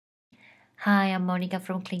Hi, I'm Monica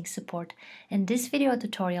from Cleeng support. In this video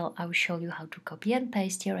tutorial, I will show you how to copy and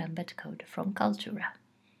paste your embed code from Kaltura.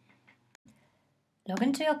 Log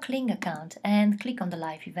into your Cleeng account and click on the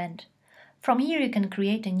live event. From here you can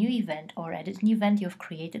create a new event or edit an event you've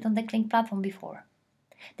created on the Cleeng platform before.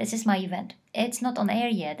 This is my event. It's not on air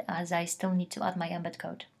yet as I still need to add my embed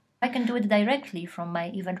code. I can do it directly from my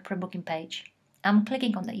event pre-booking page. I'm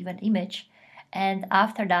clicking on the event image and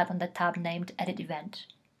after that on the tab named Edit Event.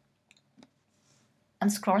 I'm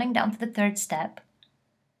scrolling down to the third step.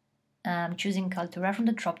 I'm choosing Kaltura from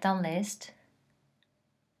the drop-down list.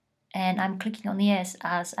 And I'm clicking on Yes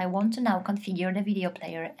as I want to now configure the video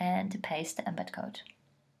player and to paste the embed code.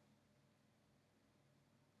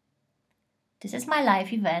 This is my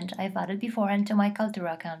live event I've added beforehand to my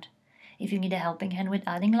Kaltura account. If you need a helping hand with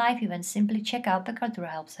adding live events, simply check out the Kaltura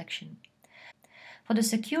help section. For the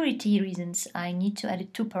security reasons, I need to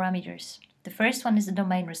edit two parameters. The first one is the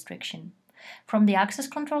domain restriction. From the access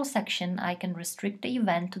control section, I can restrict the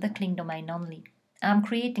event to the Cleeng domain only. I'm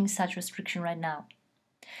creating such restriction right now.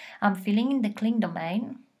 I'm filling in the Cleeng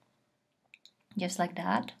domain, just like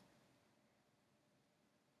that.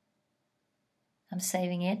 I'm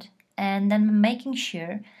saving it, and then making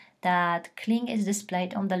sure that Cleeng is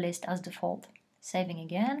displayed on the list as default. Saving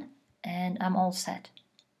again, and I'm all set.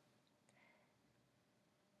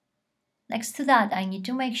 Next to that, I need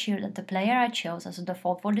to make sure that the player I chose as a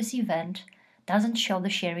default for this event doesn't show the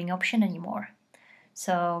sharing option anymore.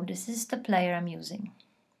 So this is the player I'm using.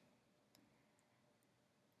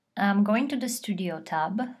 I'm going to the Studio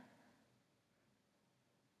tab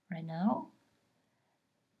right now,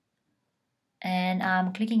 and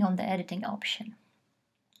I'm clicking on the editing option.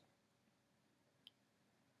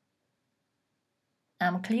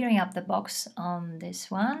 I'm clearing up the box on this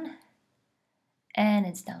one, and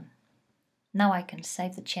it's done. Now I can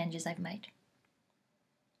save the changes I've made.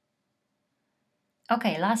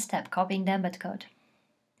 Okay, last step, copying the embed code.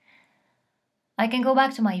 I can go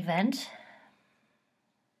back to my event.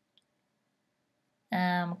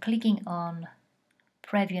 I'm clicking on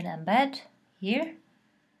Preview and Embed here,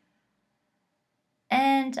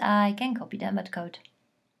 and I can copy the embed code.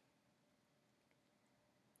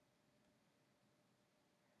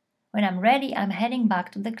 When I'm ready, I'm heading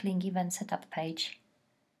back to the Cleeng event setup page,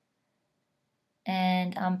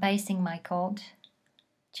 and I'm pasting my code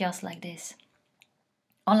just like this.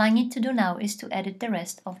 All I need to do now is to edit the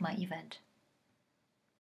rest of my event.